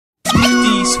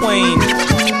D Swain,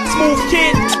 Smooth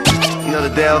Kid. You know the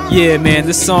deal? Yeah, man,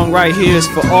 this song right here is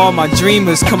for all my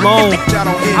dreamers. Come on.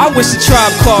 I wish the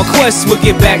Tribe Called Quest would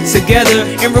get back together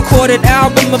and record an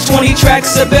album of 20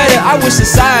 tracks or better. I wish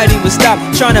society would stop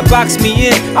trying to box me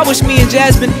in. I wish me and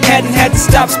Jasmine hadn't had to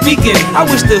stop speaking. I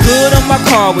wish the hood on my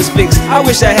car was fixed. I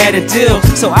wish I had a deal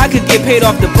so I could get paid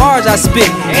off the bars I spit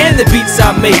and the beats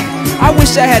I make. I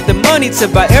wish I had the money to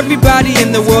buy everybody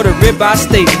in the world a ribeye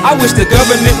steak. I wish the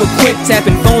government would quit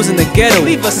tapping phones in the ghetto.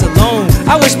 Leave us alone.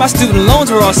 I wish my student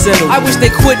loans were all settled. I wish they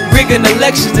quit rigging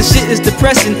elections. The shit is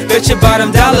depressing. Bet your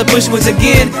bottom dollar Bush wins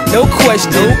again. No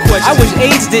question. I wish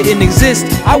AIDS didn't exist.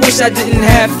 I wish I didn't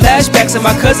have flashbacks of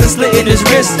my cousin slitting his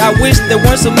wrist. I wish there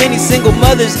weren't so many single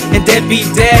mothers and deadbeat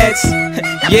dads.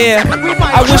 Yeah,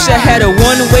 I wish I had a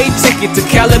one-way ticket to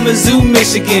Kalamazoo,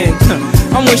 Michigan.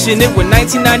 I'm wishing it was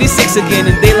 1996 again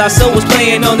and De La Soul was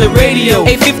playing on the radio.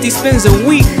 850 spins a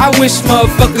week. I wish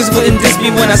motherfuckers wouldn't diss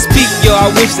me when I speak. Yo,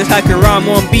 I wish that I could rhyme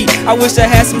on beat. I wish I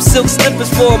had some silk slippers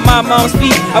for my mom's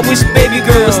feet. I wish Baby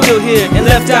Girl was still here and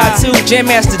Left Eye too. Jam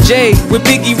Master Jay with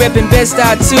Biggie reppin'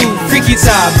 Bed-Stuy too. Freaky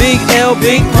Ty, Big L,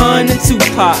 Big Pun, and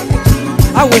Tupac.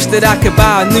 I wish that I could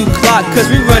buy a new clock, cause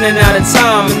we're running out of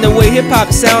time. And the way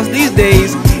hip-hop sounds these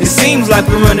days, it seems like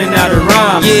we're running out of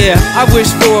rhyme. Yeah, I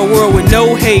wish for a world with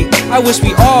no hate. I wish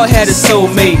we all had a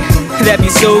soulmate. That'd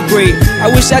be so great. I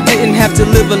wish I didn't have to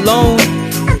live alone.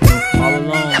 All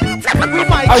alone.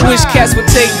 I wish cats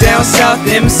would take down south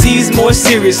MCs more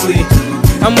seriously.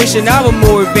 I'm wishing I were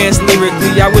more advanced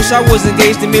lyrically. I wish I was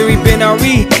engaged to Mary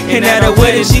Ben-Ari, and at a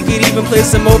wedding she could even play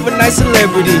some overnight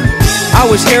celebrity. I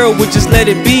wish Harold would just let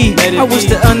it be. I wish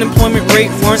the unemployment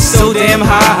rate weren't so damn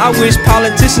high. I wish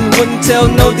politicians wouldn't tell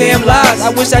no damn lies. I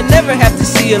wish I'd never have to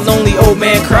see a lonely old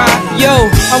man cry. Yo,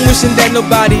 I'm wishing that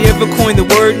nobody ever coined the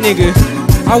word nigga.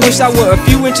 I wish I were a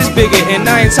few inches bigger, and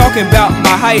I ain't talking about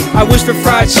my height. I wish for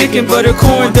fried chicken, butter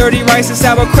corn, dirty rice, and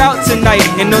sauerkraut tonight.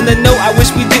 And on the note, I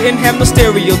wish we didn't have no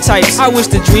stereotypes. I wish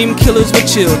the dream killers would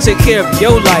chill, take care of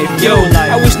your life. Yo,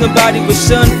 I wish nobody was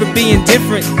shunned for being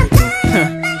different.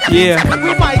 Yeah,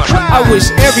 I wish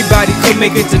everybody could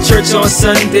make it to church on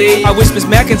Sunday. I wish Miss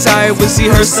McIntyre would see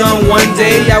her son one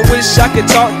day. I wish I could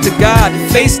talk to God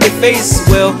face to face.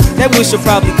 Well, that wish will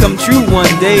probably come true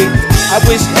one day. I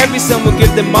wish every son would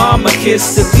give their mom a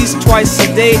kiss at least twice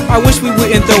a day. I wish we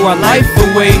wouldn't throw our life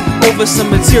away over some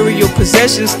material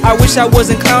possessions. I wish I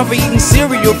wasn't clown for eating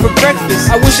cereal for breakfast.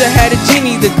 I wish I had a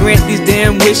genie to grant these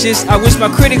damn wishes. I wish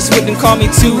my critics wouldn't call me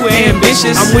too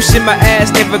ambitious. I'm wishing my ass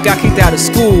never got kicked out of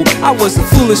school. I was a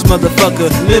foolish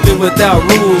motherfucker living without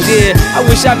rules. Yeah, I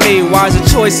wish I made wiser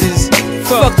choices.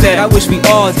 Fuck that, I wish we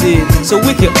all did, so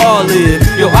we could all live.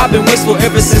 Yo, I've been wistful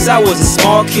ever since I was a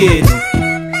small kid.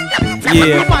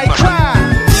 Yeah,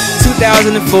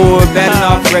 2004, Batting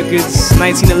Off Records,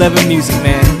 1911 music,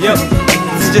 man. Yep,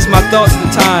 this is just my thoughts at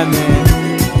the time, man.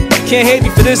 Can't hate me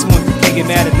for this one, can't get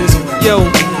mad at this one. Yo,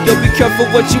 be careful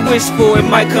what you wish for, it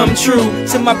might come true.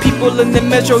 To my people in the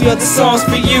metro, yo, the song's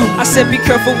for you. I said be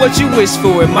careful what you wish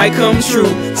for, it might come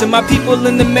true. To my people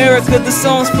in America, the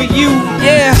song's for you.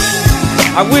 Yeah,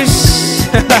 I wish.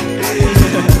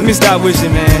 Let me stop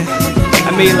wishing, man. I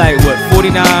made like, what,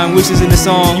 49 wishes in the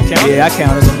song? You counted? Yeah, I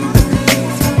counted them.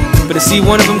 But to see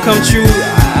one of them come true,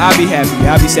 I'll be happy,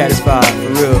 I'll be satisfied, for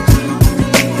real.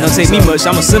 It don't take me much,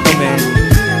 I'm a simple man.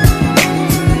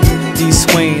 D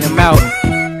Swain, I'm out.